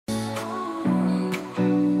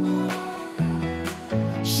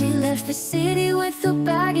left the city with a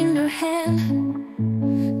bag in her hand.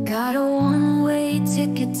 Got a one-way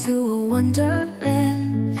ticket to a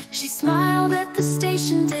wonderland. She smiled at the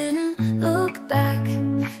station, didn't look back.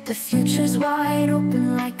 The future's wide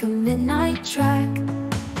open like a midnight track.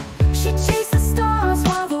 She chased the stars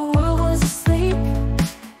while the world was asleep,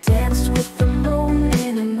 danced with the moon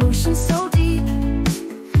in emotion so deep.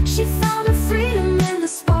 She found her freedom in the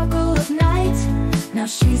sparkle of night. Now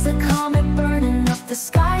she's a comet burning up the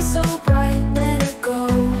sky so bright. Let her go,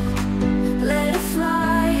 let her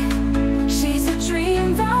fly. She's a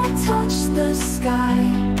dream that touched the sky.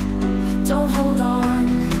 Don't hold on,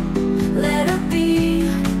 let her be.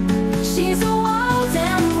 She's a wild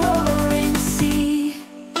and roaring sea.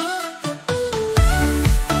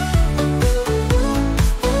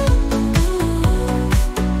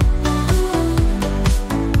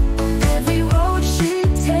 Every road she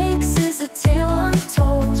takes is a tale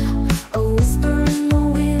untold, a whisper in the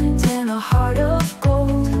wind and a heart of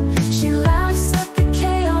gold. She laughs at the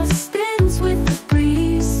chaos, spins with the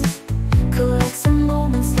breeze, collects her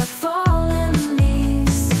moments like fallen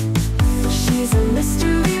leaves. She's a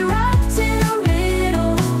mystery wrapped in a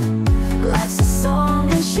riddle. Life's a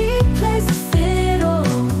song and she plays the fiddle,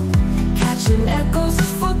 catching echoes of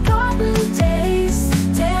forgotten days,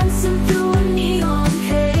 dancing through a neon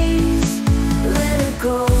haze. Let her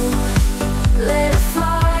go, let her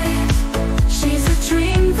fly. She's a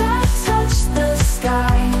dream that touched the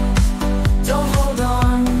sky. Don't hold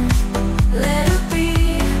on, let her be.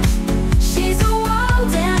 She's a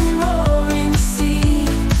wild and roaring sea.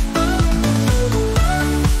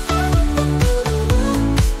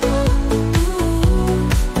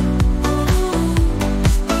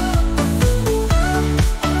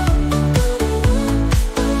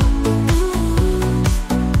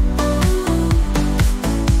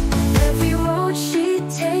 Every road she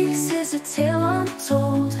takes is a tale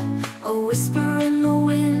untold, a whisper in the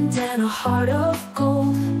wind and a heart of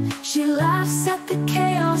gold. She laughs at the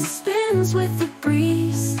chaos, spins with the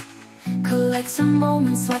breeze, collects her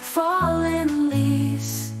moments like falling